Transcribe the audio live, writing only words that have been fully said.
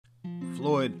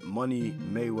Floyd Money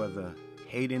Mayweather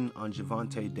hating on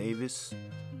Gervonta Davis.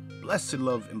 Blessed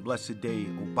love and blessed day,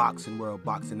 oh boxing world,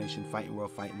 boxing nation, fighting world,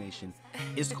 fighting nation.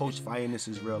 It's Coach Fire and this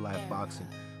is real life boxing.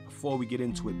 Before we get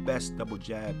into it, best double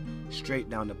jab, straight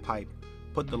down the pipe,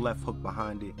 put the left hook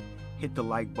behind it, hit the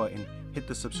like button, hit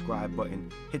the subscribe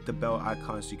button, hit the bell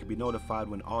icon so you can be notified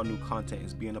when all new content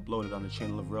is being uploaded on the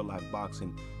channel of Real Life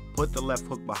Boxing. Put the left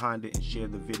hook behind it and share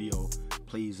the video,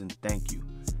 please and thank you.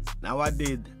 Now I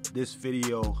did this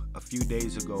video a few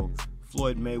days ago,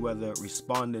 Floyd Mayweather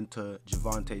responding to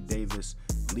Gervonta Davis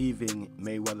leaving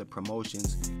Mayweather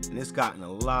Promotions, and it's gotten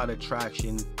a lot of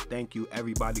traction. Thank you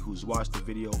everybody who's watched the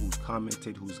video, who's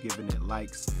commented, who's given it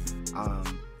likes.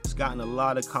 It's gotten a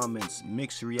lot of comments,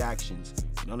 mixed reactions.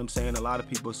 You know what I'm saying? A lot of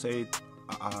people say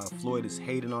Floyd is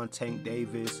hating on Tank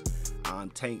Davis,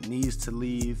 Tank needs to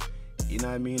leave, you know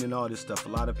what I mean, and all this stuff. A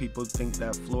lot of people think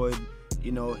that Floyd,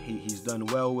 you know, he's done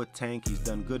well with Tank, he's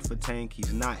done good for Tank,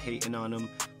 he's not hating on him,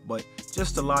 but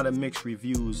just a lot of mixed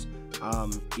reviews,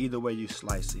 either way you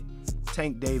slice it.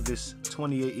 Tank Davis,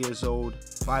 28 years old,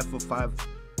 5'5",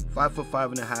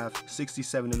 5'5.5",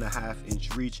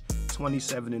 67.5-inch reach,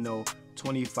 27-0,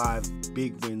 25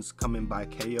 big wins coming by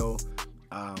KO.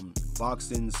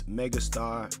 Boxing's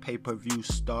megastar, pay-per-view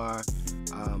star,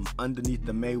 underneath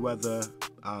the Mayweather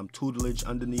tutelage,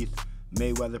 underneath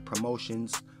Mayweather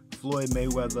Promotions. Floyd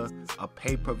Mayweather, a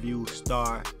pay-per-view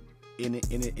star in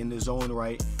his own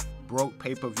right, broke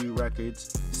pay-per-view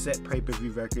records, set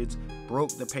pay-per-view records, broke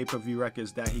the pay-per-view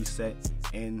records that he set,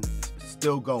 and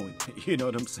still going. You know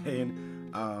what I'm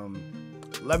saying?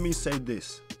 Let me say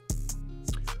this.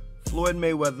 Floyd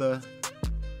Mayweather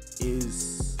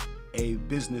is a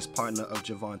business partner of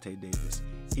Gervonta Davis.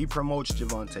 He promotes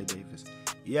Gervonta Davis.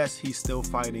 Yes, he's still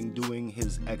fighting, doing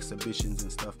his exhibitions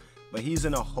and stuff, but he's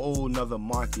in a whole nother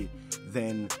market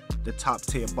than the top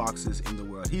tier boxers in the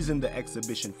world. He's in the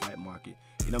exhibition fight market.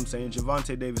 You know what I'm saying?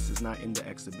 Gervonta Davis is not in the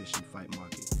exhibition fight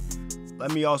market.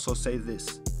 Let me also say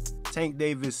this. Tank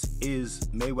Davis is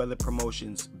Mayweather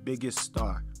Promotions' biggest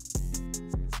star.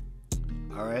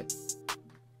 Alright?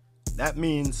 That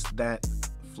means that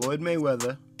Floyd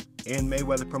Mayweather and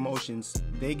Mayweather Promotions,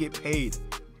 they get paid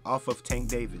off of Tank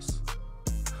Davis.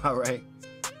 Alright?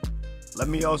 Let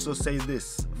me also say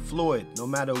this. Floyd, no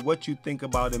matter what you think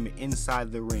about him inside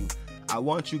the ring, I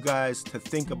want you guys to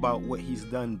think about what he's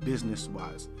done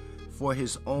business-wise for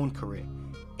his own career,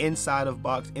 inside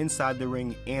the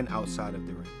ring and outside of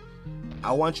the ring.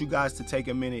 I want you guys to take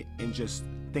a minute and just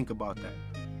think about that.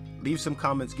 Leave some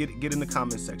comments, get in the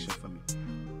comment section for me.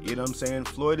 You know what I'm saying?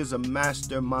 Floyd is a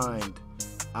mastermind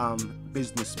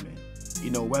businessman.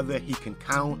 You know, whether he can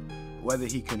count, whether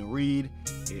he can read,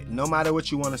 no matter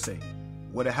what you want to say,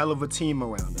 with a hell of a team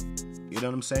around him. You know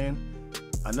what I'm saying?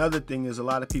 Another thing is, a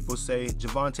lot of people say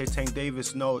Gervonta Tank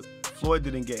Davis, no, Floyd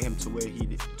didn't get him to where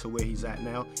he's at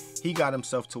now. He got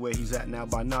himself to where he's at now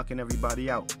by knocking everybody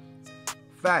out.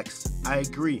 Facts, I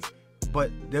agree.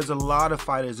 But there's a lot of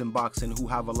fighters in boxing who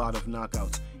have a lot of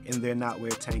knockouts and they're not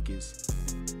where Tank is.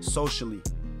 Socially,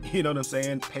 you know what I'm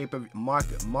saying? Paper,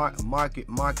 market-wise.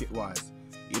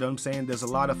 You know what I'm saying? There's a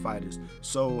lot of fighters.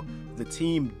 So the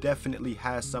team definitely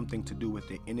has something to do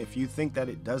with it. And if you think that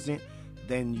it doesn't,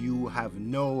 then you have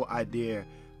no idea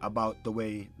about the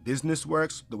way business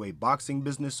works, the way boxing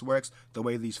business works, the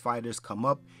way these fighters come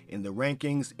up in the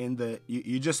rankings,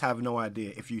 you just have no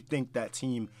idea if you think that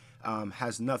team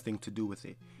has nothing to do with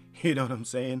it. You know what I'm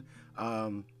saying?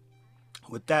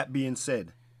 With that being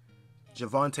said,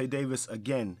 Gervonta Davis,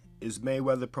 again, is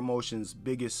Mayweather Promotions'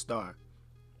 biggest star.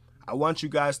 I want you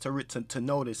guys to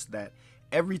notice that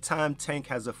every time Tank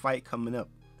has a fight coming up,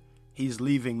 he's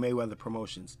leaving Mayweather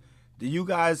Promotions.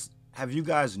 Have you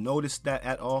guys noticed that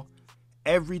at all?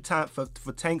 Every time for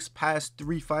Tank's past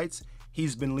 3 fights,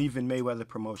 he's been leaving Mayweather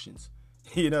Promotions.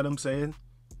 You know what I'm saying?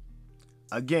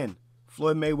 Again,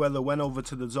 Floyd Mayweather went over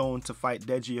to the Zone to fight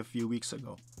Deji a few weeks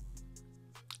ago.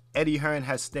 Eddie Hearn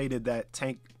has stated that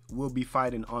Tank will be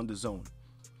fighting on the Zone.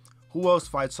 Who else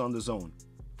fights on the Zone?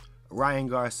 Ryan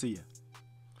Garcia.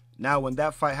 Now, when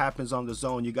that fight happens on the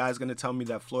Zone, you guys gonna tell me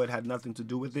that Floyd had nothing to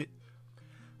do with it?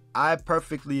 I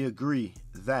perfectly agree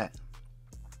that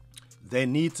they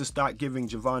need to start giving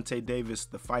Gervonta Davis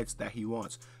the fights that he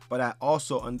wants. But I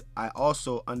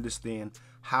also understand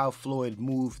how Floyd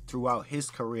moved throughout his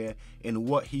career and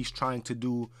what he's trying to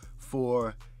do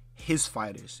for his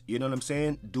fighters. You know what I'm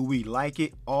saying? Do we like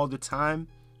it all the time?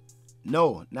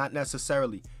 No, not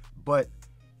necessarily. But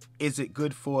is it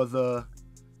good for the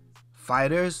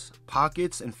fighters'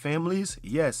 pockets and families?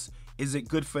 Yes. Is it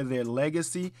good for their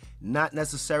legacy? Not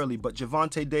necessarily, but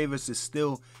Gervonta Davis is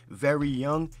still very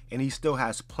young and he still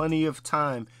has plenty of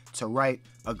time to write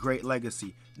a great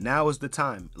legacy. Now is the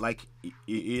time. Like,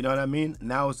 you know what I mean?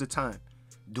 Now is the time.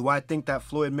 Do I think that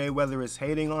Floyd Mayweather is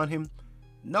hating on him?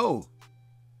 No.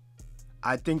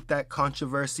 I think that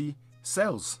controversy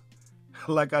sells.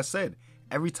 Like I said,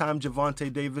 every time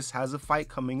Gervonta Davis has a fight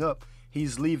coming up,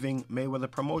 he's leaving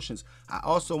Mayweather Promotions. I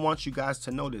also want you guys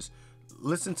to notice,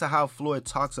 listen to how Floyd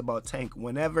talks about Tank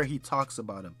whenever he talks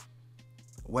about him.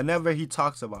 Whenever he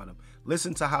talks about him,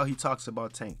 listen to how he talks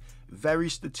about Tank. Very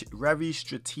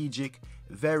strategic,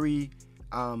 very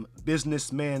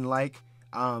businessman-like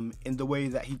in the way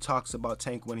that he talks about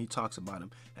Tank when he talks about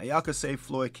him. Now, y'all could say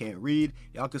Floyd can't read.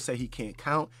 Y'all could say he can't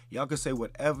count. Y'all could say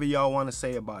whatever y'all want to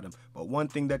say about him. But one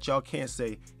thing that y'all can't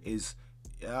say is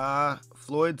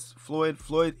Floyd,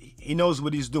 he knows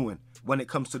what he's doing when it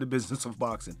comes to the business of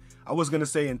boxing. I was going to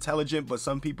say intelligent, but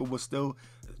some people will still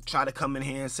try to come in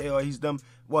here and say, oh, he's dumb.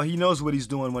 Well, he knows what he's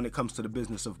doing when it comes to the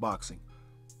business of boxing.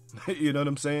 You know what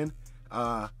I'm saying?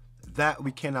 That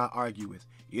we cannot argue with.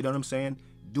 You know what I'm saying?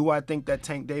 Do I think that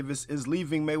Tank Davis is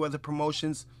leaving Mayweather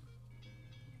Promotions?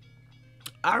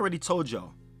 I already told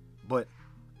y'all, but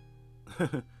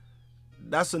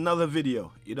that's another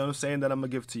video, you know what I'm saying, that I'm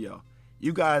going to give to y'all.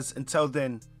 You guys, until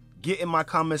then, get in my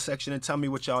comment section and tell me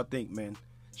what y'all think, man.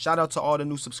 Shout out to all the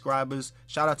new subscribers.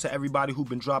 Shout out to everybody who've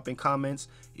been dropping comments.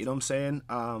 You know what I'm saying?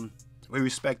 We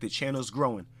respect it. Channel's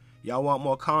growing. Y'all want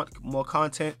more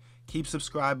content? Keep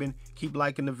subscribing. Keep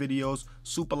liking the videos.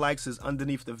 Super likes is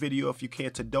underneath the video if you care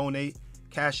to donate.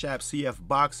 Cash App CF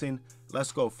Boxing.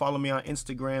 Let's go. Follow me on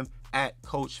Instagram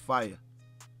 @CoachFire.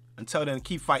 Until then,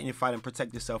 keep fighting your fight and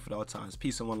protect yourself at all times.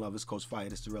 Peace and one love. It's Coach Fire.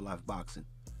 This is Real Life Boxing.